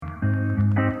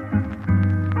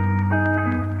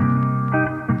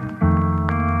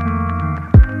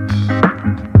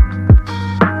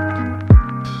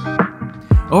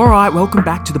right, welcome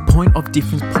back to the Point of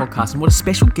Difference podcast, and what a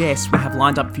special guest we have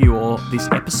lined up for you all this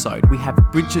episode. We have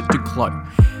Brigitte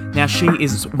Duclos. Now, she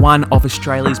is one of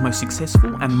Australia's most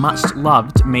successful and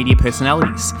much-loved media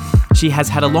personalities. She has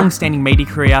had a long-standing media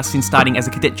career since starting as a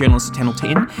cadet journalist at Channel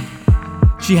 10.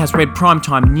 She has read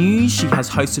primetime news, she has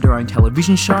hosted her own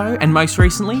television show, and most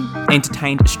recently,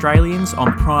 entertained Australians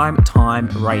on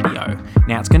primetime radio.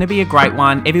 Now, it's going to be a great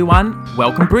one. Everyone,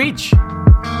 welcome Bridge.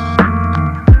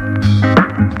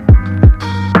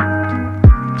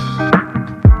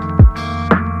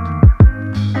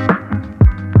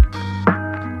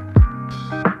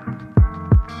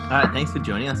 Thanks for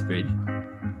joining us, Bridge.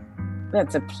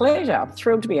 That's a pleasure. I'm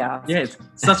thrilled to be asked. Yeah, it's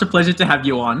such a pleasure to have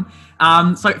you on.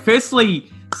 So firstly,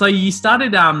 you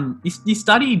started, you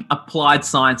studied applied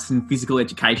science and physical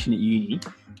education at uni,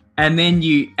 and then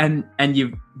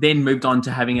you've then moved on to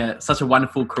having such a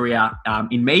wonderful career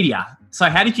in media. So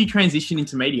how did you transition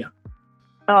into media?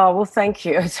 Oh, well, thank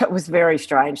you. It was very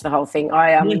strange, the whole thing. All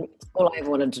I ever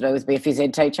wanted to do was be a phys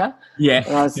ed teacher. Yeah.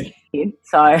 When I was a kid.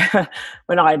 So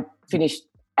when I finished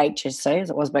HSC, as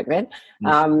it was back then,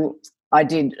 I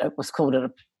did, it was called a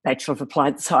Bachelor of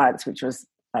Applied Science, which was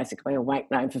basically a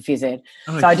wank name for phys ed.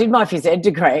 So I did my phys ed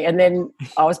degree, and then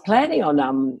I was planning on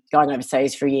going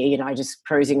overseas for a year, just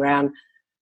cruising around.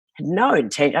 Had no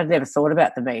intent. I'd never thought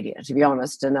about the media, to be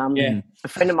honest. And a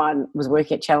friend of mine was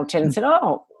working at Channel 10 and said,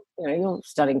 you're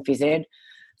studying phys ed.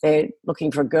 They're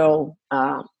looking for a girl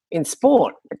in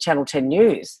sport at Channel 10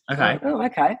 News. Okay.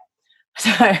 Okay. So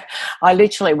I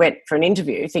literally went for an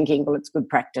interview thinking, well, it's good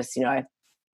practice, Yeah.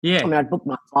 I mean, I'd booked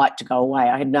my flight to go away.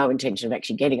 I had no intention of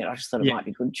actually getting it. I just thought it might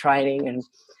be good training. And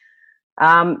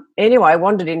anyway, I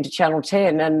wandered into Channel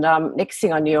 10, and next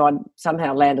thing I knew, I'd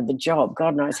somehow landed the job.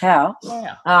 God knows how.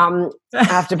 Wow.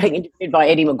 After being interviewed by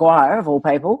Eddie Maguire, of all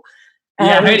people. I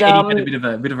heard Eddie had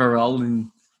a bit of a role in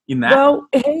that. Well,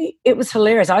 it was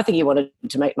hilarious. I think he wanted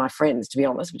to meet my friends, to be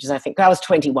honest, which is, I think, I was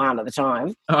 21 at the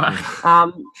time.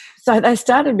 Oh. So they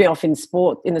started me off in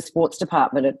the sports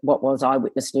department at what was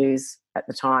Eyewitness News at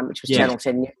the time, which was Channel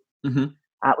 10 News,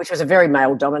 which was a very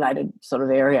male-dominated sort of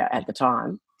area at the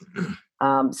time.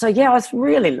 I was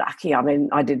really lucky. I mean,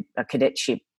 I did a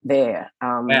cadetship there.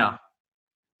 Wow.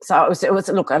 So it was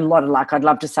a lot of luck. I'd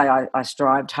love to say I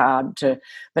strived hard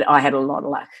but I had a lot of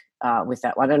luck with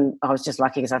that one, and I was just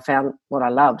lucky because I found what I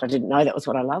loved. I didn't know that was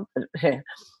what I loved, but it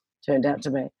turned out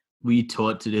to be. Were you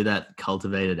taught to do that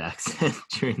cultivated accent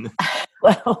during the...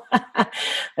 Well,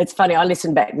 it's funny. I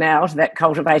listen back now to that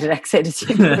cultivated accent as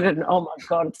you put it, and oh my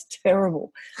God, it's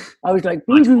terrible. I was like,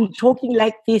 talking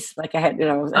like this, like I had,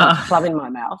 a plum in my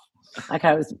mouth, like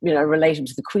I was, related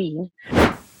to the Queen.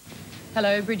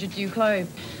 Hello, Brigitte Duclos.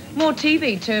 More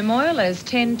TV turmoil as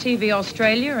 10 TV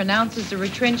Australia announces the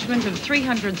retrenchment of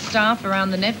 300 staff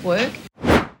around the network.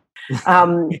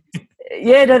 They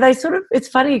sort of, it's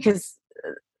funny because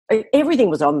everything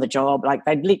was on the job. Like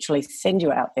they'd literally send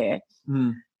you out there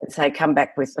and say, come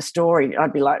back with a story.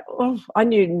 I'd be like, I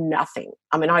knew nothing.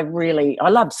 I mean, I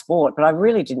loved sport, but I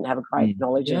really didn't have a great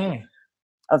knowledge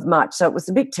of much. So it was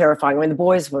a bit terrifying. I mean, the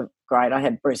boys were great. I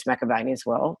had Bruce McAvaney as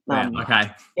well.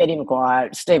 Eddie Maguire,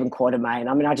 Stephen Quartermain.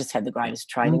 I mean, I just had the greatest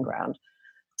training ground.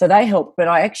 So they helped, but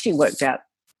I actually worked out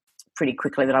pretty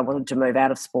quickly that I wanted to move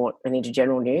out of sport and into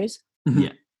general news. Yeah.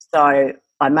 So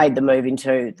I made the move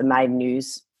into the main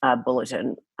news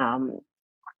bulletin,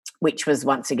 which was,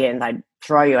 once again, they'd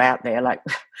throw you out there like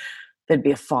there'd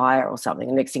be a fire or something.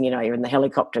 And next thing you know, you're in the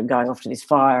helicopter going off to this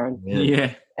fire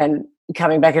and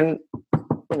coming back and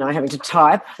having to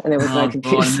type, and there was no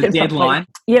computer. And the deadline.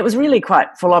 Yeah, it was really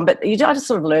quite full on, but I just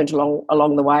sort of learned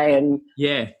along the way, and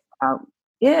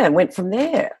and went from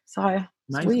there. So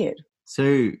it's weird.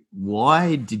 So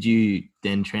why did you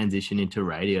then transition into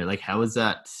radio? Like, how was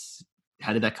that?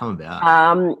 How did that come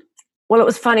about? Well, it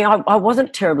was funny. I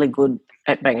wasn't terribly good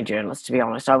at being a journalist, to be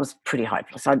honest. I was pretty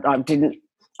hopeless. I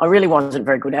really wasn't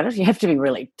very good at it. You have to be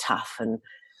really tough, and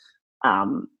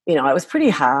it was pretty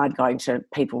hard going to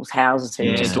people's houses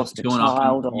who just lost a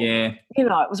child.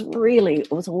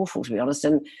 It was awful, to be honest.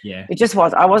 And it just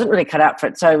was. I wasn't really cut out for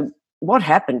it. So what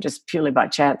happened, just purely by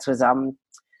chance, was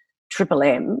Triple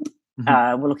M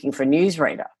were looking for a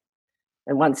newsreader.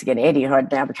 And once again, Eddie, who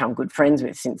I'd now become good friends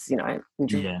with since,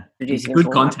 introducing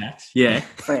good contact. Yeah.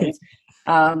 Friends.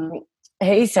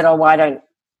 He said, why don't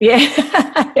you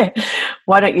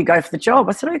go for the job?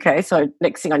 I said, okay. So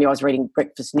next thing I knew, I was reading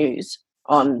breakfast news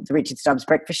on the Richard Stubbs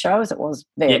breakfast show, as it was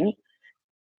then. Yeah.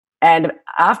 And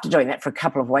after doing that for a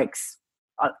couple of weeks,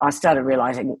 I started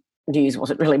realising news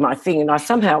wasn't really my thing. And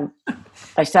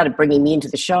they started bringing me into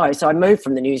the show. So I moved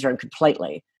from the newsroom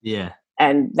completely. Yeah.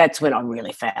 And that's when I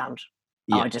really found.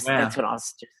 That's when I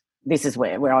was just this is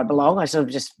where I belong. I sort of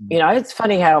just, it's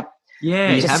funny how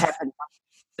it just happened.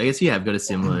 I guess you have got a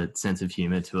similar sense of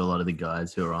humour to a lot of the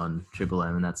guys who are on Triple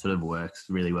M, and that sort of works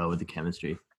really well with the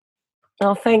chemistry.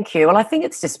 Oh, thank you. Well, I think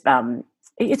it's just,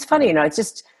 it's funny, it's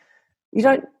just,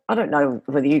 I don't know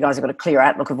whether you guys have got a clear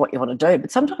outlook of what you want to do, but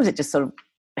sometimes it just sort of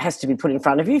has to be put in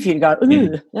front of you for you to go,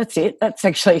 ooh, that's it. That's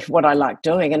actually what I like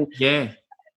doing. And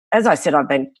as I said, I've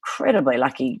been incredibly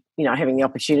lucky, having the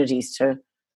opportunities to,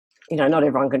 not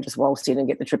everyone can just waltz in and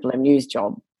get the Triple M News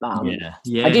job.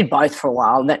 I did both for a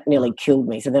while. That nearly killed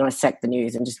me. So then I sacked the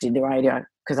news and just did the radio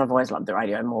because I've always loved the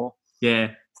radio more.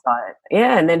 Yeah. So,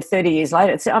 and then 30 years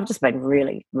later, I've just been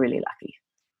really, really lucky.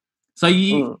 So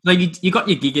you got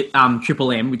your gig at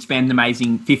Triple M, which spanned an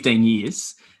amazing 15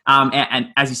 years. And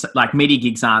as you said, like, media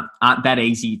gigs aren't that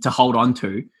easy to hold on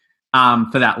to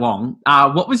for that long.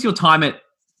 What was your time at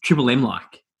Triple M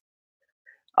like?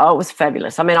 Oh, it was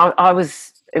fabulous. I mean,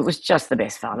 it was just the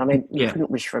best fun. I mean, you couldn't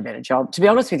wish for a better job. To be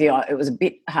honest with you, it was a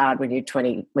bit hard when you're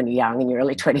 20, when you're young, in your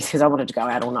early 20s, because I wanted to go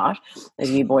out all night, as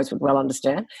you boys would well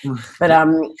understand. But,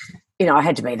 I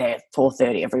had to be there at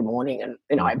 4:30 every morning. And,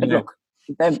 but look,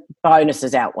 the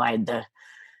bonuses outweighed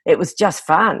it was just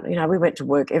fun. We went to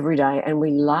work every day and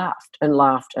we laughed and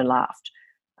laughed and laughed.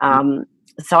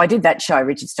 So I did that show,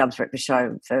 Richard Stubbs' Breakfast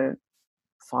Show, for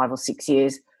 5 or 6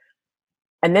 years.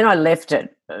 And then I left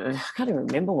it. I can't even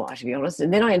remember why, to be honest.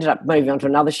 And then I ended up moving on to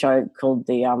another show called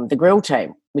the Grill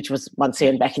Team, which was once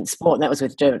again back in sport. And that was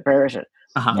with Dermot Brereton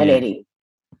and Eddie.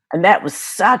 And that was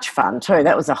such fun too.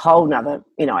 That was a whole nother,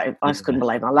 I just couldn't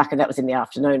believe my luck. And that was in the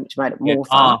afternoon, which made it more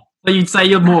fun. So you'd say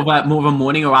you're more of a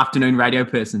morning or afternoon radio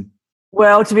person?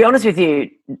 Well, to be honest with you,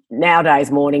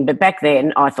 nowadays morning, but back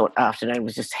then I thought afternoon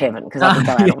was just heaven because I could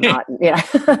go out all night.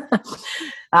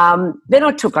 And, then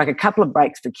I took like a couple of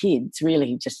breaks for kids,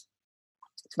 really just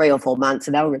 3 or 4 months,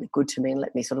 and they were really good to me and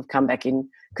let me sort of come back in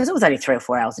because it was only 3 or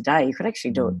 4 hours a day. You could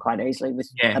actually do it quite easily with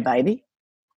a baby.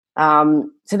 So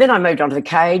then I moved on to The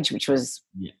Cage, which was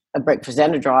a breakfast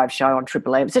and a drive show on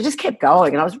Triple M. So it just kept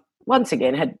going, and I was once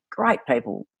again had great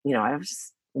people. I've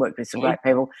just worked with some great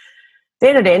people.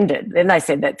 Then it ended. Then they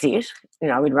said, that's it.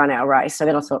 We'd run our race. So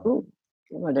then I thought,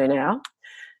 what do I do now?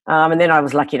 And then I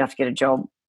was lucky enough to get a job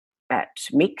at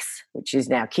Mix, which is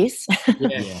now Kiss.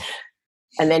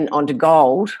 And then on to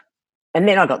Gold. And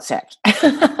then I got sacked.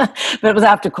 But it was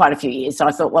after quite a few years. So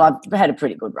I thought, well, I've had a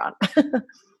pretty good run.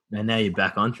 And now you're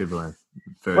back on Triple M.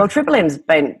 Well, Triple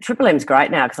M's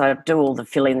great now because I do all the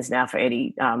fill-ins now for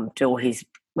Eddie, do all his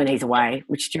when he's away,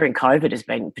 which during COVID has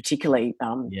been particularly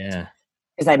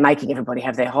because they're making everybody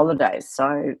have their holidays.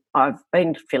 So I've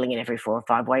been filling in every 4 or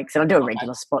 5 weeks, and I do a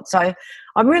regular spot. So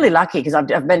I'm really lucky because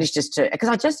I've managed because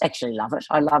I just actually love it.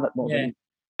 I love it more than.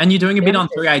 And you're doing a bit on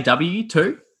 3AW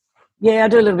too? Yeah, I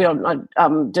do a little bit I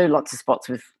do lots of spots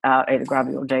with either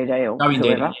Grubby or DD or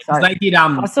whoever. So they did.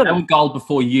 They were Gold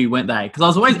before you, weren't they? Because I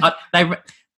was always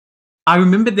I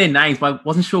remembered their names, but I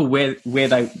wasn't sure where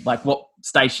they what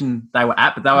station they were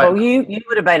at. But they were. Well, you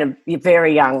would have been you're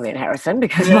very young then, Harrison,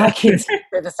 because my kids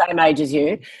were the same age as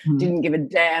you. Didn't give a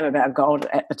damn about Gold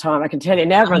at the time. I can tell you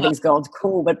now, everyone thinks Gold's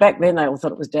cool, but back then they all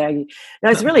thought it was daggy. No,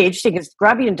 it's really interesting because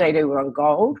Grubby and DD were on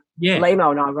Gold.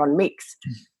 Limo and I were on Mix.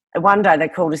 And one day they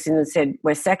called us in and said,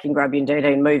 we're sacking Grubby and DD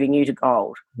and moving you to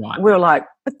Gold. Right. We were like,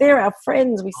 but they're our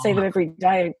friends. We see them every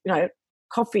day,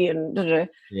 coffee and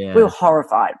We were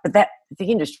horrified. But the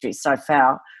industry is so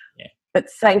foul. Yeah. But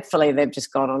thankfully they've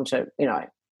just gone on to,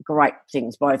 great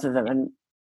things, both of them, and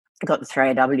got the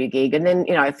 3AW gig. And then,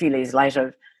 a few years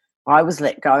later I was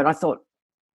let go and I thought,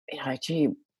 gee,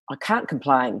 I can't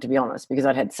complain, to be honest, because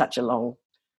I've had such a long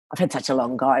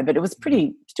go, but it was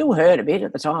still hurt a bit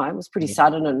at the time. It was pretty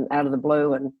sudden and out of the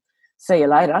blue and see you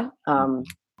later.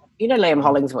 Liam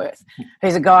Hollingsworth,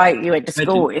 who's a guy you went to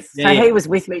school with. So he was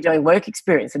with me doing work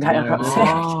experience the day I got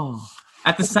sacked.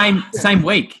 At the same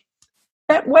week?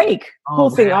 That week.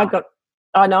 Whole thing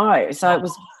I know. So it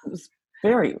was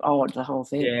very odd, the whole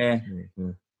thing. Yeah.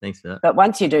 Thanks for that. But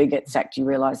once you do get sacked, you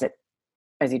realise that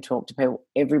as you talk to people,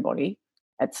 everybody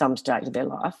at some stage of their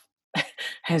life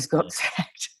has got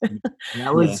sacked.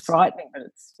 That was frightening, but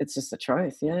it's just the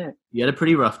truth. Yeah. You had a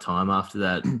pretty rough time after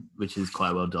that, which is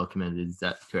quite well documented. Is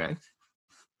that correct?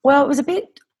 Well, it was a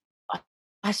bit.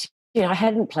 I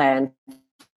hadn't planned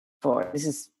for it. This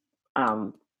is, I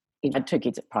had 2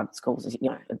 kids at private schools,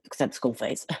 because I had school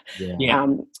fees. Yeah.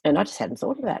 And I just hadn't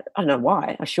thought about it. I don't know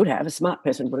why. I should have. A smart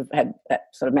person would have had that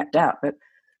sort of mapped out, but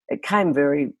it came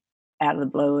very out of the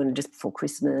blue and just before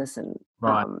Christmas and.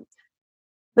 Right.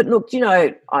 But look,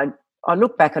 I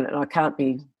look back on it and I can't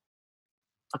be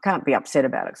upset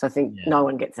about it because I think no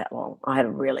one gets that long. I had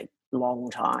a really long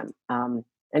time, and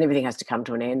everything has to come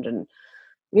to an end. And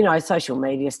social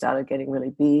media started getting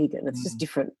really big, and it's just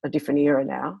a different era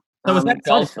now. So was that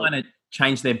so I goal just felt- trying to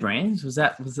change their brands? Was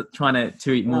it trying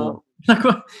to eat more?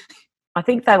 No. I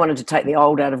think they wanted to take the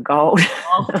old out of gold.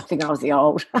 I think I was the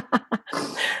old.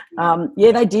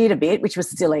 They did a bit, which was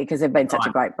silly because they've been such a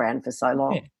great brand for so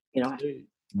long. Yeah.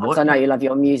 I know you love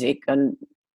your music, and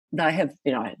they have,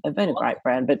 they've been a great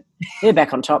brand, but they're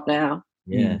back on top now.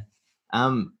 Yeah.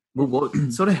 Well, what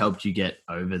sort of helped you get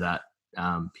over that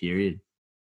period?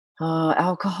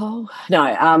 Alcohol?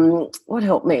 No. What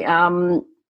helped me?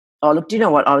 Look, do you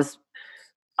know what?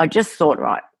 I just thought,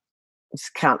 right,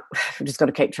 I've just got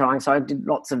to keep trying. So I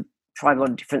tried a lot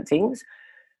of different things.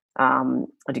 I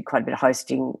did quite a bit of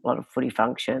hosting, a lot of footy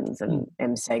functions and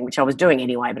emceeing, which I was doing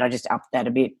anyway, but I just upped that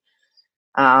a bit.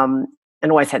 And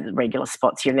always had the regular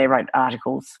spots here and there, wrote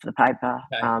articles for the paper.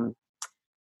 Okay.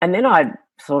 And then I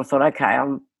sort of thought, okay,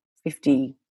 I'm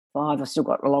 55. I've still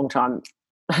got a long time.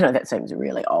 I know that seems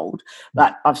really old,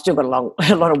 but I've still got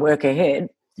a lot of work ahead.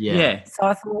 Yeah. So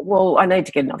I thought, well, I need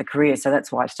to get another career. So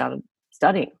that's why I started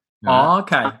studying. Oh,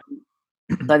 okay.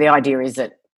 So the idea is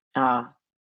that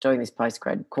doing this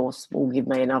postgrad course will give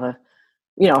me another,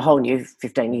 a whole new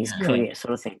 15 years career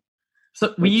sort of thing.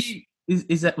 So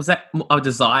was that a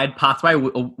desired pathway,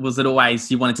 or was it always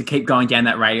you wanted to keep going down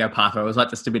that radio pathway? Or was that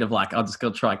just a bit of like, I'll just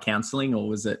go try counselling, or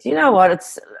was it? You know what?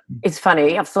 It's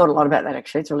funny. I've thought a lot about that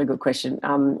actually. It's a really good question.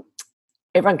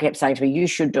 Everyone kept saying to me, you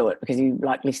should do it because you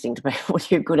like listening to people,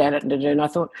 you're good at it and to do. And I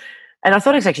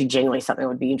thought it's actually genuinely something I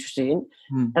would be interested in.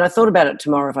 And I thought about it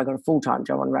tomorrow, if I got a full-time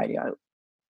job on radio,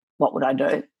 what would I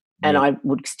do? And I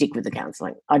would stick with the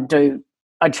counselling. I'd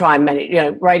try and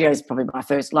manage, radio is probably my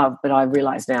first love, but I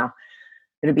realise now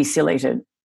it'd be silly to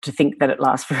think that it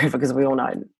lasts forever because we all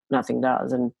know nothing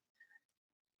does. And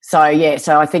so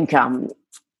I think I'm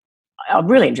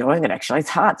really enjoying it actually. It's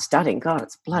hard studying. God,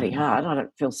 it's bloody hard. I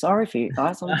don't feel sorry for you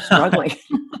guys. I'm struggling.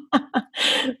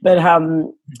 But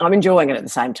I'm enjoying it at the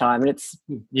same time. And it's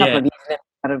a couple of years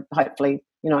now to hopefully,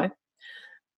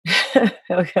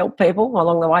 help people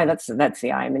along the way. That's the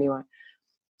aim anyway.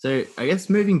 So I guess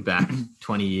moving back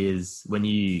 20 years when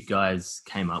you guys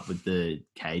came up with the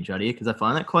cage idea, because I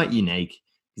find that quite unique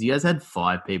because you guys had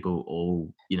 5 people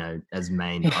all, as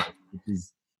main.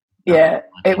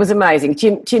 It was amazing.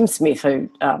 Tim Smith, who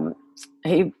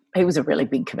he was a really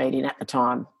big comedian at the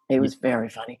time. He was very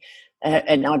funny.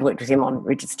 And I'd worked with him on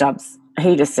Richard Stubbs.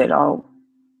 He just said, I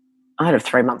had a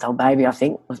 3-month-old baby, I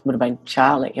think. It would have been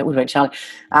Charlie.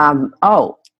 I'm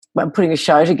putting a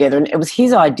show together. And it was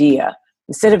his idea.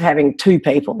 Instead of having 2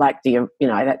 people like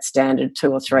that standard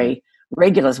 2 or 3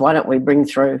 regulars, why don't we bring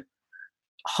through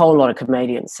a whole lot of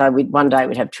comedians? So one day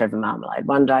we'd have Trevor Marmalade,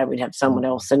 one day we'd have someone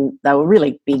else, and they were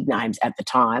really big names at the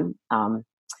time. And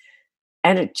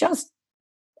it just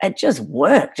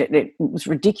worked. It was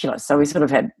ridiculous. So we sort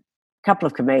of had a couple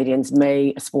of comedians,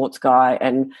 me, a sports guy,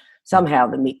 and somehow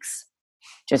the mix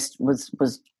just was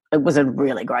a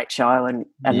really great show and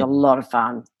a lot of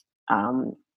fun.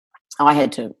 I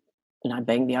had to,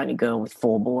 being the only girl with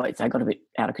 4 boys, they got a bit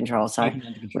out of control. So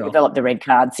we developed the red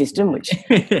card system, which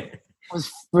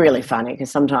was really funny because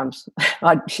sometimes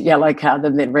I'd yellow card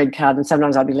them, then red card, and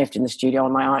sometimes I'd be left in the studio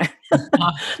on my own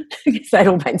because they'd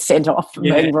all been sent off for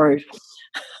being rude.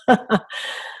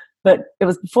 But it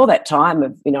was before that time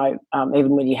of, even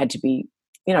when you had to be,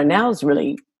 now is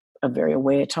really a very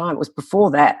aware time. It was before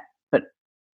that, but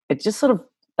it just sort of,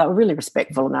 they were really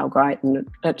respectful and they were great and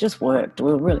it just worked.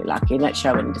 We were really lucky. And that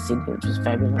show went into Sydney, which was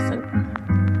fabulous,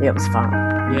 and it was fun.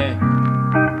 Yeah.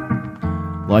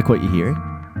 Like what you're hearing?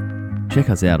 Check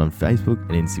us out on Facebook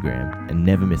and Instagram and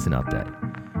never miss an update.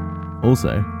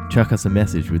 Also, chuck us a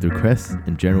message with requests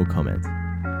and general comments.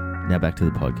 Now back to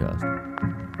the podcast.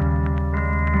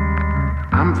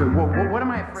 What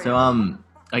am I afraid? So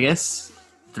I guess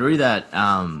through that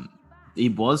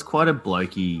it was quite a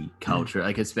blokey culture,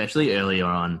 like especially earlier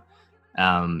on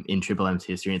in Triple M's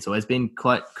history. It's always been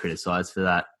quite criticised for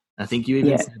that. I think you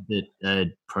even said that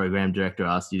a program director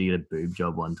asked you to get a boob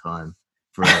job one time.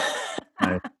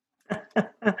 I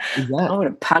would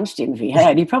have punched him if he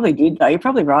had. He probably did, though. You're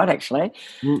probably right, actually.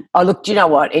 Oh, look, do you know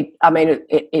what? It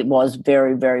was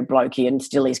very, very blokey and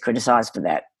still is criticised for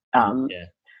that.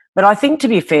 But I think, to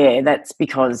be fair, that's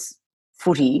because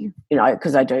footy,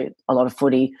 because I do a lot of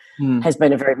footy, has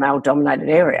been a very male-dominated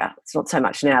area. It's not so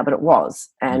much now, but it was.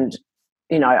 And,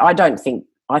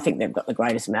 I think they've got the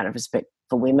greatest amount of respect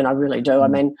for women. I really do. I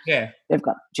mean, they've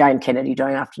got Jane Kennedy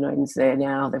doing afternoons there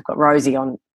now. They've got Rosie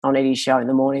on Eddie's show in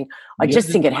the morning. I just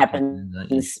think it happens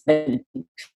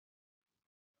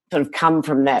sort of come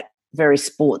from that very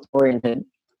sports-oriented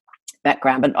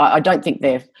background. But I don't think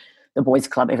they're the boys'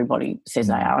 club everybody says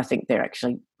they are. I think they're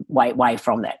actually way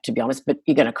from that, to be honest. But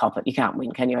you're going to cop it. You can't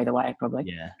win, can you? Either way, probably.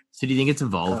 Yeah. So do you think it's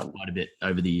evolved quite a bit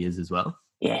over the years as well?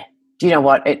 Yeah. Do you know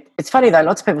what? It's funny though.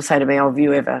 Lots of people say to me, "Oh, have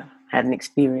you ever had an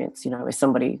experience, where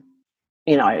somebody,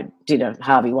 did a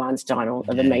Harvey Weinstein or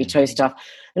the Me Too stuff?"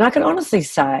 And I can honestly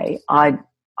say I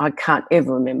can't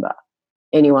ever remember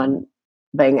anyone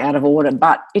being out of order,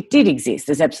 but it did exist.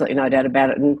 There's absolutely no doubt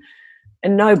about it, and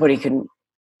nobody can.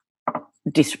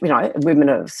 Women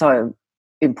are so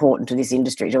important to this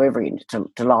industry, to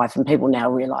life, and people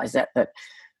now realise that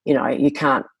you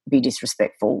can't be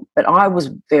disrespectful. But I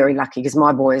was very lucky because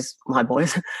my boys,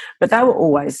 but they were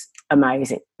always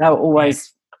amazing. They were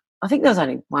always. I think there was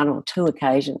only 1 or 2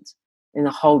 occasions in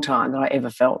the whole time that I ever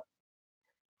felt,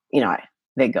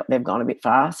 they've gone a bit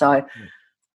far. So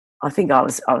I think I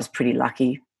was pretty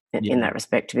lucky in that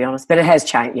respect, to be honest. But it has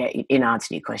changed. Yeah, in answer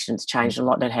to your question, it's changed a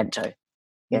lot. It had to.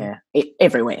 Yeah,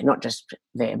 everywhere, not just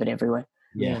there, but everywhere.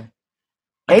 Yeah.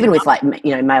 Even with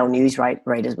male news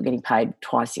readers were getting paid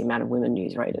twice the amount of women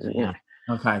news readers.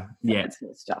 Okay. Yeah. That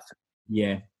sort of stuff.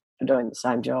 Yeah. For doing the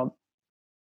same job.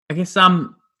 I guess.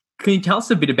 Can you tell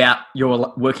us a bit about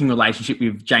your working relationship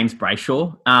with James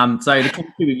Brayshaw? So the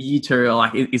chemistry with you two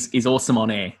are is awesome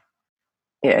on air.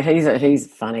 Yeah, he's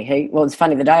funny. It's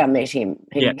funny. The day I met him,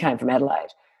 he came from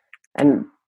Adelaide, and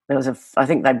there was I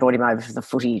think they brought him over for the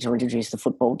footy to introduce the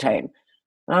football team.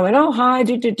 And I went, "Oh, hi,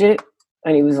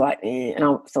 and he was like, eh. And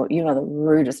I thought, you are the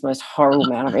rudest, most horrible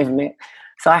man I've ever met.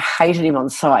 So I hated him on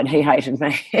sight. He hated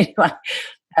me. Anyway,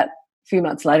 a few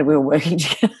months later, we were working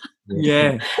together.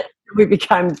 Yeah. We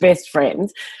became best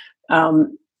friends.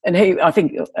 And I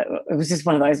think it was just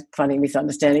one of those funny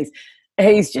misunderstandings.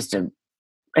 He's just a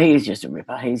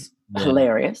ripper. He's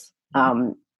hilarious.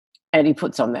 And he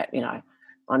puts on that,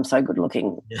 I'm so good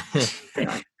looking.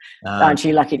 Aren't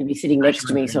you lucky to be sitting next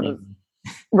to me sort of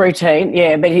routine?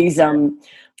 Yeah, but he's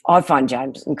I find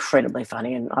James incredibly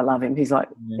funny and I love him. He's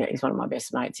he's one of my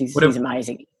best mates. He's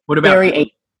amazing. What about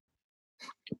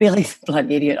Billy's a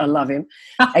bloody idiot. I love him.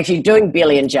 Actually, doing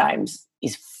Billy and James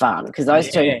is fun because those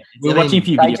two. We're watching a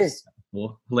few videos.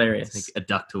 Hilarious. Like a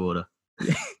duck to water.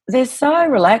 They're so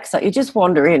relaxed. Like, you just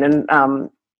wander in and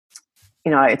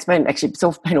it's been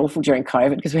awful during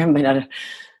COVID because we haven't been able to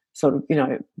sort of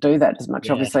do that as much.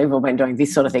 Obviously, we've all been doing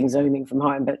this sort of thing, zooming from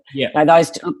home. But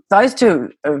those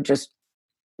two are just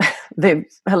they're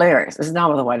hilarious. There's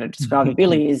no other way to describe it.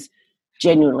 Billy is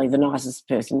genuinely the nicest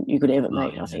person you could ever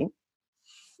meet. I think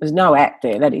there's no act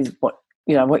there. That is what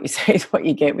you see is what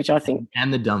you get, which I think.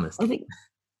 And the dumbest. I think.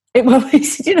 You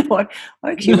know what?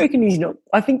 I actually reckon he's not.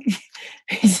 I think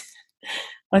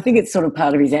it's sort of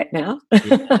part of his act now.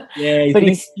 Yeah, but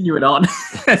he's continue it on.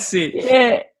 That's it.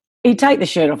 Yeah, he'd take the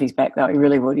shirt off his back though. He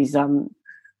really would. He's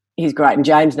great, and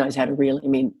James knows how to reel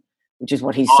him in, which is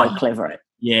what he's so clever at.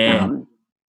 Yeah.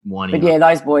 But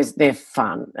those boys, they're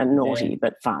fun and naughty,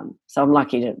 but fun. So I'm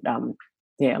lucky to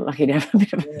have a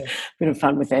bit of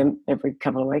fun with them every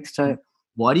couple of weeks too.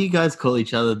 Why do you guys call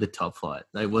each other the Top Flight?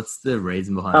 Like, what's the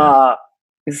reason behind that?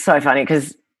 It's so funny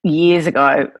because years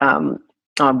ago,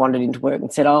 I wandered into work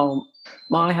and said, "Oh,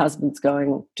 my husband's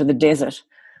going to the desert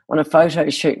on a photo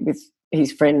shoot with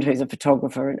his friend who's a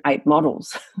photographer and 8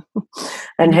 models."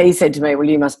 And he said to me, "Well,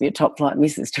 you must be a top flight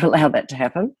missus to allow that to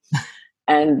happen."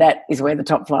 And that is where the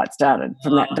Top Flight started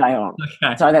from that day on.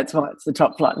 Okay. So that's why it's the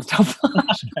Top Flight and the Top Flight.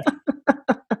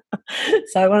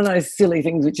 So one of those silly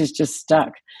things which is just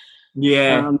stuck.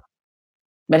 Yeah.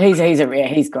 But he's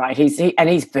great.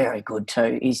 He's very good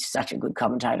too. He's such a good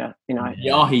commentator,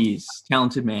 Yeah, he is.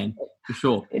 Talented man, for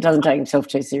sure. He doesn't take himself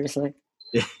too seriously.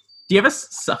 Yeah. Do you ever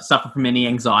suffer from any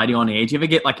anxiety on air? Do you ever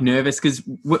get nervous? Because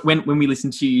when we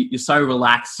listen to you, you're so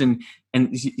relaxed and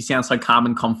you sound so calm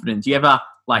and confident. Do you ever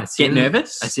get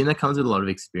nervous? I assume that comes with a lot of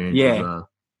experience as well.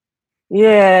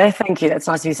 Yeah, thank you. That's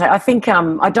nice of you to say. I think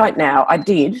I don't now. I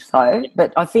did though,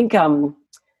 but I think do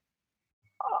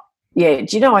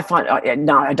you know? I find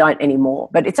no, I don't anymore.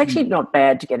 But it's actually not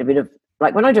bad to get a bit of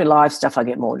when I do live stuff, I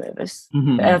get more nervous,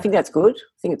 and I think that's good.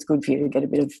 I think it's good for you to get a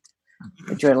bit of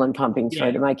adrenaline pumping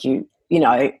through to make you,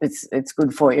 it's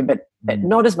good for you, but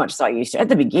not as much as I used to. At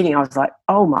the beginning, I was like,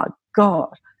 oh my God,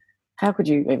 how could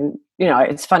you even,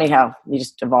 it's funny how you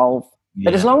just evolve. Yeah.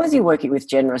 But as long as you're working with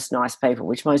generous, nice people,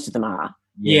 which most of them are,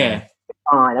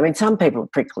 fine. I mean, some people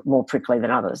are more prickly than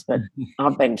others, but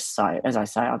I've been as I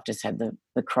say, I've just had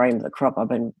the cream of the crop. I've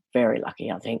been very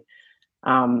lucky, I think.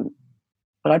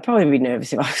 But I'd probably be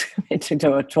nervous if I was meant to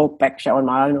do a talk-back show on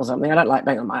my own or something. I don't like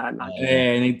being on my own.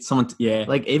 Yeah, I need someone to,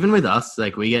 Like, even with us,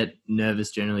 we get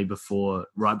nervous generally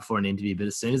right before an interview, but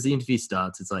as soon as the interview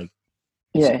starts, it's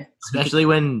yeah. Especially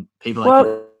when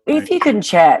people if you can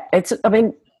chat,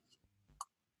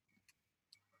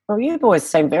 Well, you boys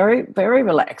seem very, very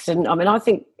relaxed, and I mean, I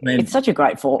think it's such a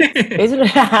great forum, isn't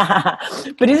it?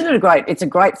 But isn't it a great? It's a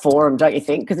great forum, don't you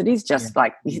think? Because it is just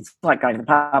like it's like going to the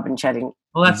pub and chatting.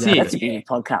 Well, that's it. That's a beauty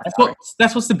podcast.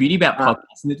 That's what's the beauty about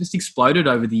podcasts, and it just exploded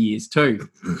over the years too.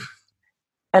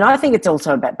 And I think it's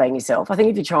also about being yourself. I think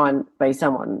if you try and be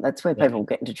someone, that's where people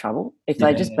get into trouble. If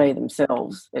they just be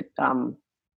themselves,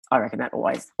 I reckon that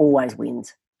always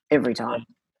wins every time.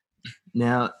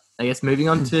 Now, I guess moving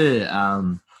on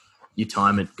to your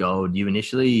time at Gold, you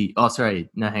initially. Oh, sorry,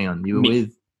 no, hang on. You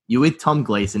were with Tom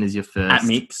Gleeson as your first at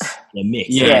Mix. Yeah, Mix.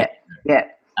 Yeah.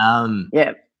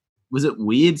 Yeah. Was it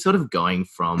weird, sort of going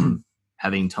from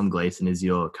having Tom Gleeson as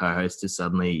your co-host to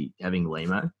suddenly having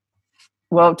Limo?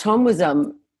 Well, Tom was.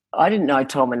 I didn't know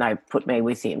Tom when they put me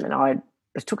with him, and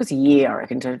it took us a year, I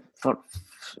reckon, for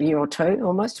a year or two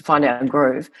almost to find out a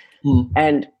groove.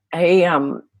 And he,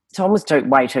 Tom was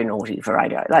way too naughty for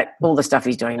radio. Like all the stuff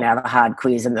he's doing now, the hard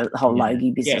quiz and the whole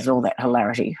Logie business, all that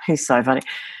hilarity. He's so funny.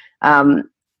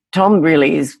 Tom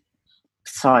really is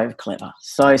so clever,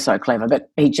 so clever,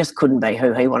 but he just couldn't be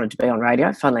who he wanted to be on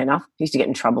radio, funnily enough. He used to get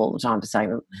in trouble all the time for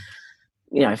saying,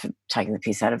 for taking the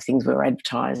piss out of things we were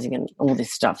advertising and all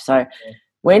this stuff. So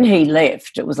when he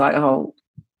left, it was like, oh,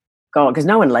 God, because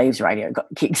no one leaves radio, got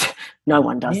kicked. No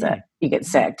one does that. You get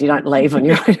sacked. You don't leave on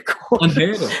your own accord.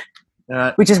 Unheard of.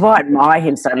 Which is why I admire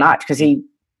him so much, because he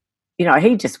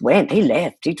just went. He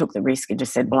left. He took the risk and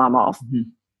just said, well, I'm off.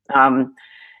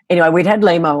 Anyway, we'd had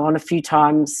Limo on a few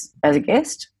times as a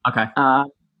guest. Okay.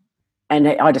 And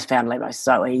I just found Limo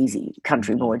so easy.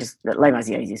 Country boy, Limo's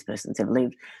the easiest person that's ever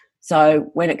lived.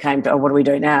 So when it came to, what do we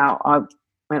do now? I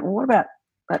went, well, what about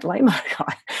that Limo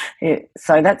guy?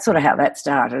 So that's sort of how that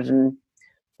started. And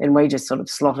then we just sort of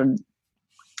slotted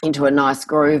into a nice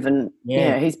groove. And,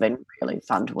 he's been really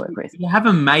fun to work with. You have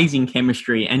amazing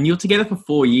chemistry, and you're together for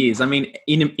 4 years. I mean,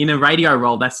 in a radio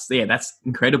role, that's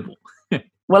incredible.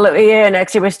 Well, and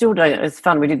actually we're still doing it. It's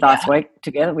fun. We did last week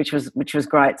together, which was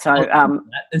great. So,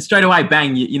 and straight away,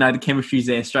 bang! The chemistry's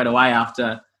there straight away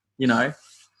after.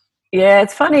 Yeah,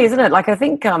 it's funny, isn't it? Like I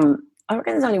think I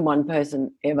reckon there's only one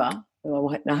person ever who I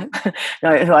won't know,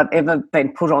 who I've ever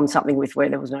been put on something with where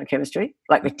there was no chemistry.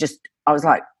 Like I was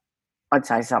like, I'd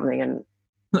say something and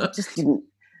it just didn't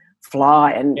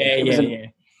fly, and it was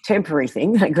a temporary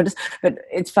thing. Thank goodness. But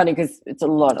it's funny because it's a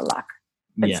lot of luck.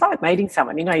 It's like meeting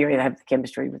someone. You either have the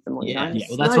chemistry with them or you don't. Yeah,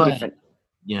 well, that's why different.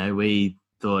 We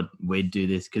thought we'd do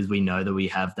this because we know that we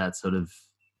have that sort of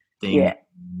thing.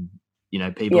 Yeah.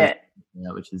 People,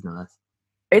 which is nice.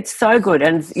 It's so good,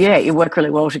 and you work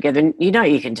really well together. And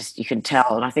you can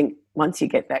tell. And I think once you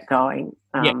get that going,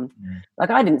 like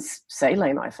I didn't see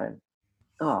Limo for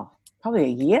probably a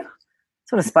year.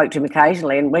 Sort of spoke to him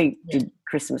occasionally, and we did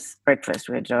Christmas breakfast.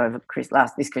 We had to over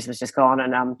this Christmas just gone,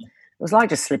 and it was like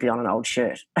just slipping on an old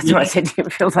shirt. That's what I said to him.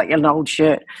 It feels like an old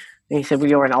shirt. And he said, well,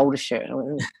 you're an older shirt. I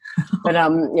went, but,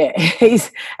 and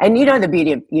the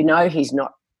beauty of, he's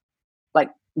not, like,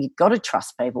 you've got to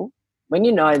trust people. When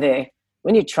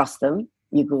when you trust them,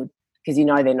 you're good, because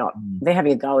they're not, they're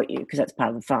having a go at you because that's part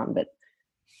of the fun, but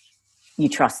you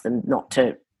trust them not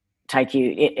to take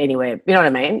you anywhere. You know what I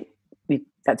mean?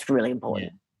 That's really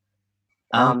important.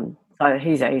 Yeah. So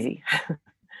he's easy.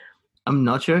 I'm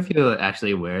not sure if you're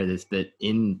actually aware of this, but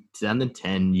in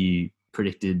 2010, you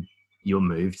predicted your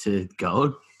move to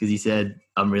Gold because you said,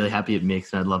 I'm really happy at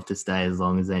Mix and I'd love to stay as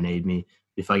long as they need me.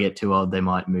 If I get too old, they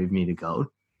might move me to Gold.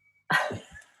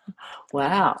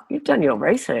 Wow, you've done your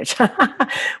research.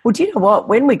 Well, do you know what?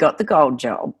 When we got the Gold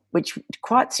job, which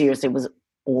quite seriously was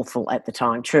awful at the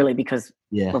time, truly, because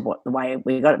of the way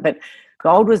we got it, but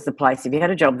Gold was the place. If you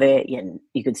had a job there,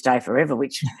 you could stay forever,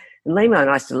 which Limo and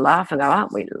I used to laugh and go,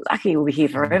 aren't we lucky we'll be here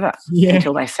forever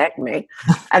until they sacked me.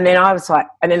 And then I was like,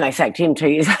 and then they sacked him 2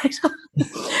 years later.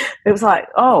 It was like,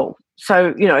 oh,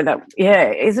 so,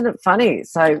 isn't it funny?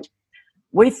 So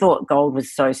we thought Gold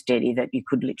was so steady that you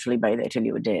could literally be there till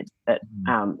you were dead, but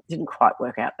it didn't quite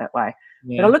work out that way.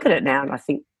 Yeah. But I look at it now and I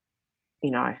think,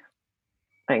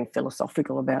 being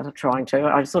philosophical about it, trying to,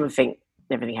 I sort of think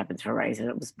everything happens for a reason.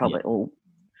 It was probably all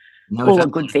a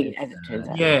good thing as it turns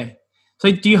out. Yeah. So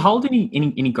do you hold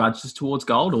any grudges towards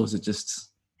Gold, or is it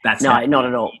just that's no, not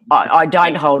at all. I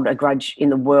don't hold a grudge in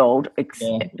the world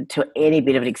to any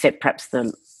bit of it, except perhaps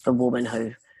the woman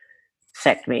who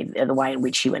sacked me. The way in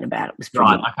which she went about it was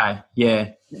pretty, right. Okay,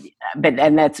 yeah. But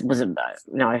that wasn't.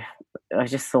 I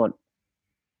just thought,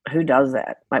 who does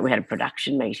that? Like we had a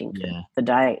production meeting for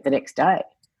the next day.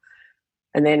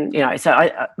 And then, so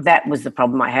that was the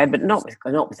problem I had, but not with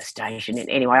the station.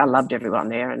 Anyway, I loved everyone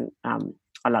there, and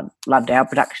I loved our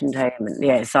production team,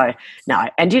 and so no.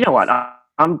 And you know what?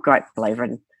 I'm a great believer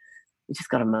in you just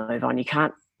got to move on. You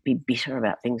can't be bitter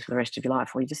about things for the rest of your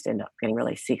life, or you just end up getting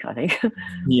really sick, I think.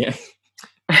 Yeah.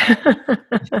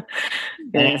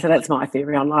 Yeah, so that's my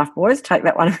theory on life, boys. Take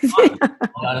that one with you.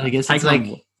 I guess it's like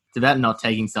it's about not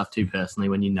taking stuff too personally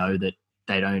when you know that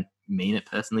they don't mean it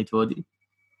personally toward you.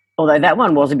 Although that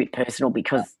one was a bit personal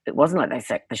because it wasn't like they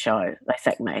sacked the show; they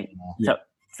sacked me. Yeah. So it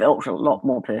felt a lot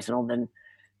more personal than.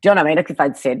 Do you know what I mean? Like if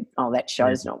they'd said, "Oh, that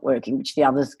show's not working," which the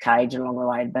others cage along the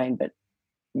way had been, but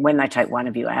when they take one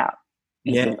of you out,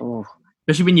 you think, "Oh."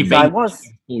 Especially when you've been 4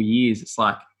 years, it's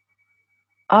like.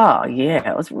 Oh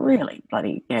yeah, it was really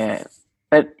bloody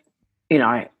But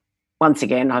once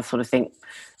again, I sort of think,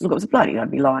 look, it was bloody.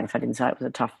 I'd be lying if I didn't say it was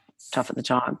a tough at the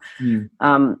time.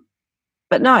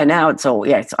 But no, now it's all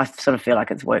I sort of feel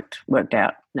like it's worked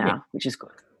out now, which is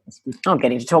good. That's good. I'm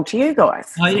getting to talk to you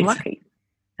guys. Oh, I'm lucky.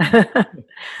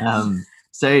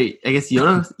 So I guess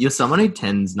you're someone who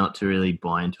tends not to really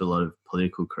buy into a lot of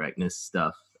political correctness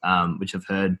stuff, which I've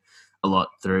heard a lot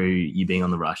through you being on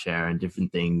the Rush Hour and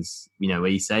different things, where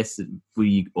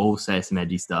you all say some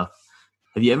edgy stuff.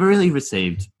 Have you ever really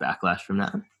received backlash from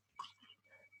that?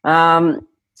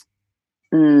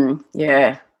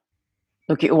 Yeah.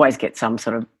 Look, you always get some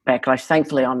sort of backlash.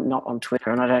 Thankfully, I'm not on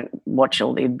Twitter and I don't watch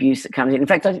all the abuse that comes in. In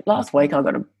fact, last week I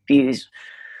got abused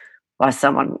by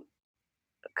someone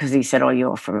because he said, "Oh,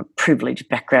 you're from a privileged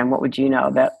background. What would you know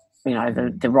about,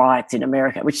 the riots in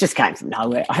America?" Which just came from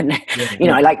nowhere.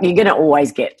 Like you're going to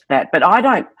always get that. But I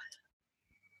don't.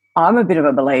 I'm a bit of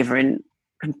a believer in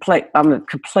I'm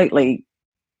completely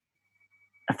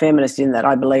a feminist in that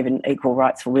I believe in equal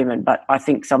rights for women, but I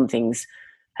think some things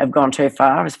have gone too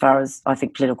far as I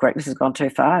think political correctness has gone too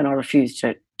far, and I refuse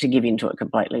to give in to it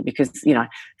completely because, at the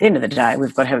end of the day,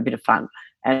 we've got to have a bit of fun.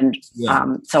 And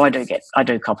so I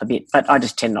do cop a bit, but I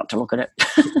just tend not to look at it.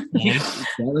 It's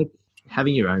like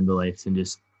having your own beliefs and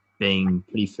just being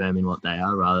pretty firm in what they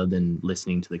are rather than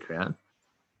listening to the crowd.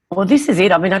 Well, this is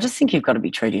it. I mean, I just think you've got to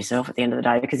be true to yourself at the end of the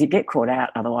day because you get caught out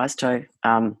otherwise too.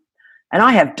 And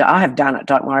I have done it,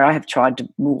 don't worry. I have tried to,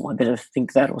 I better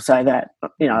think that or say that,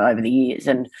 over the years,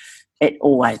 and it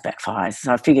always backfires.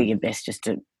 So I figure you're best just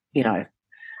to,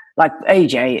 like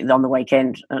EJ on the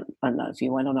weekend, I don't know if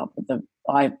you went or not, but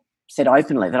I said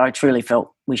openly that I truly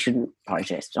felt we shouldn't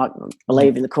protest. I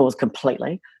believe in the cause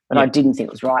completely, but I didn't think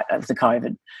it was right over the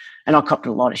COVID, and I copped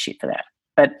a lot of shit for that.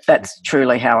 But that's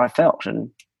truly how I felt, and,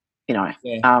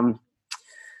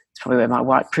 it's probably where my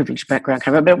white privilege background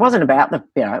came from. But it wasn't about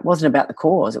the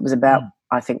cause. It was about,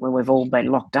 I think, when we've all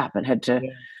been locked up and had to,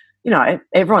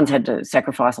 everyone's had to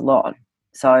sacrifice a lot.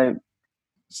 So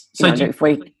if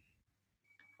we...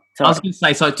 I was going to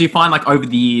say, so do you find like over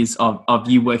the years of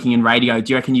you working in radio,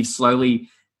 do you reckon you've slowly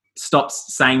stopped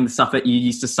saying the stuff that you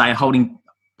used to say, holding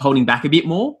back a bit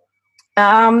more?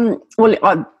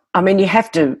 Well, I mean, you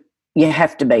have to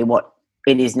be what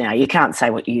it is now. You can't say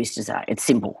what you used to say. It's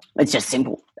simple. It's just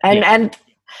simple.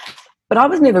 But I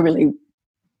was never really,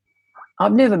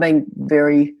 I've never been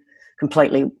very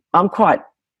completely, I'm quite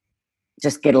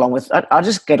just get along with, I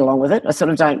just get along with it. I sort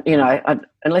of don't,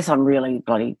 unless I'm really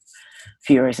bloody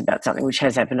furious about something, which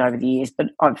has happened over the years, but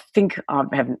I think I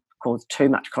haven't caused too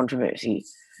much controversy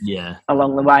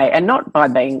along the way, and not by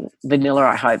being vanilla,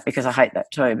 I hope, because I hate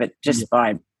that too, but just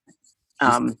by,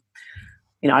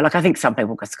 like I think some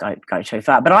people just go too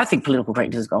far, but I think political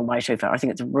correctness has gone way too far. I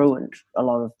think it's ruined a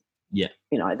lot of,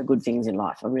 the good things in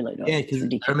life. I really do. Yeah, because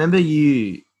I remember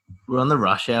you were on the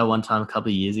Rush Hour one time a couple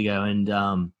of years ago,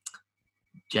 and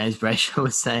James Brayshaw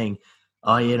was saying,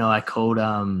 "Oh, I called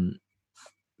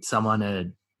someone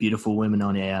a beautiful woman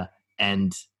on air,"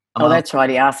 and that's right.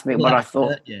 He asked me what I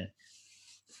thought.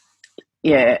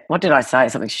 Yeah. What did I say?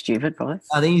 Something stupid, probably.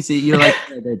 I think you said you're like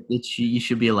that you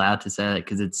should be allowed to say that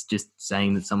because it's just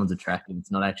saying that someone's attractive.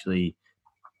 It's not actually,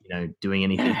 doing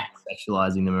anything,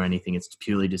 sexualizing them or anything. It's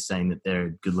purely just saying that they're a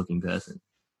good-looking person.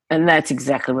 And that's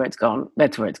exactly where it's gone.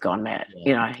 That's where it's gone mad.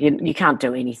 Yeah. You can't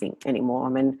do anything anymore. I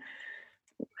mean,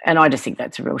 and I just think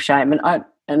that's a real shame.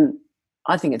 And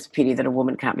I think it's a pity that a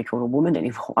woman can't be called a woman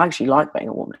anymore. I actually like being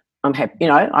a woman. I'm happy.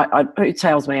 Who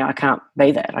tells me I can't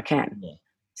be that? I can. Yeah.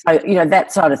 So,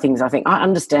 that side of things, I think I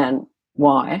understand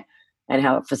why and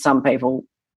how for some people,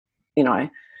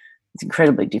 it's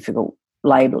incredibly difficult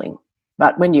labelling.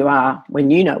 But when you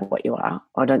know what you are,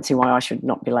 I don't see why I should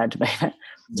not be allowed to be that.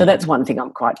 So that's one thing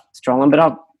I'm quite strong on.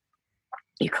 But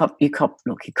you cop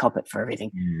it for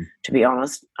everything, to be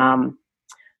honest.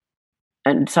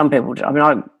 And some people, I mean,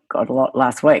 I got a lot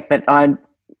last week, but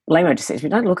Lemo just says to me,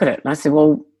 "Don't look at it." And I said,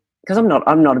 well, because I'm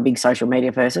not a big social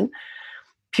media person,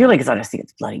 purely because I just think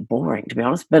it's bloody boring, to be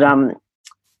honest. But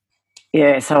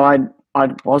so I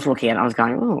was looking at it, I was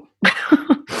going, oh,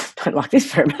 don't like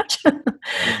this very much.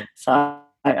 So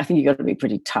I think you've got to be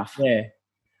pretty tough. Yeah.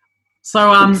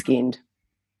 So, skinned.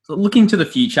 So looking to the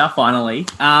future, finally,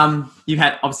 you've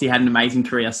obviously had an amazing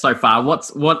career so far.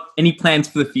 Any plans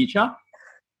for the future?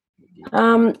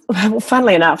 Well,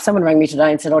 funnily enough, someone rang me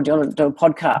today and said, "Oh, do you want to do a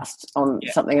podcast on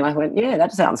something?" And I went, "Yeah,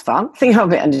 that sounds fun." I think I'm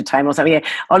a bit entertainment or something. Yeah.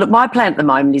 Oh, look, my plan at the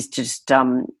moment is just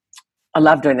I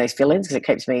love doing these fill-ins because it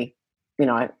keeps me,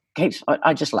 I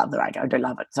just love the radio. I do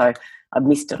love it. So I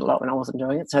missed it a lot when I wasn't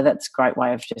doing it. So that's a great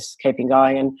way of just keeping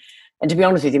going. And to be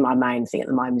honest with you, my main thing at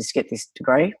the moment is to get this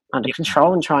degree under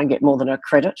control and try and get more than a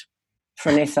credit for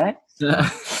an essay.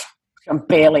 I'm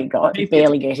barely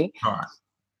getting. All right.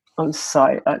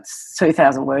 It's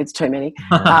 2,000 words, too many.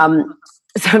 So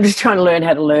I'm just trying to learn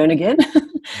how to learn again.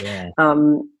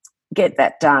 Get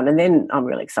that done. And then I'm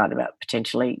really excited about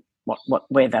potentially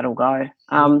where that'll go.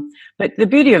 But the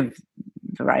beauty of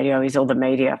the radio is, or the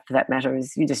media for that matter,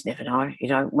 is you just never know.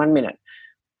 1 minute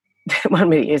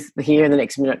is here and the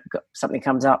next minute something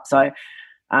comes up. So,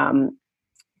 I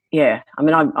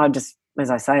mean, I just, as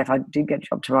I say, if I did get a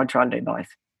job tomorrow, I'd try and do both,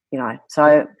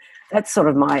 So that's sort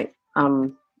of my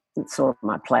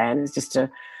plan, is just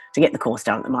to get the course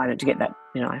done at the moment, to get that,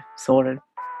 sorted.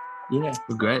 Yeah,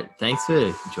 well, great. Thanks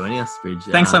for joining us, Bridge.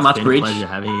 Thanks so much, Bridge. Pleasure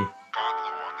having you.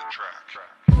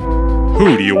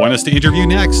 Who do you want us to interview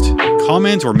next?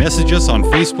 Comment or message us on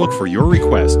Facebook for your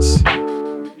requests.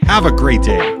 Have a great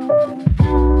day.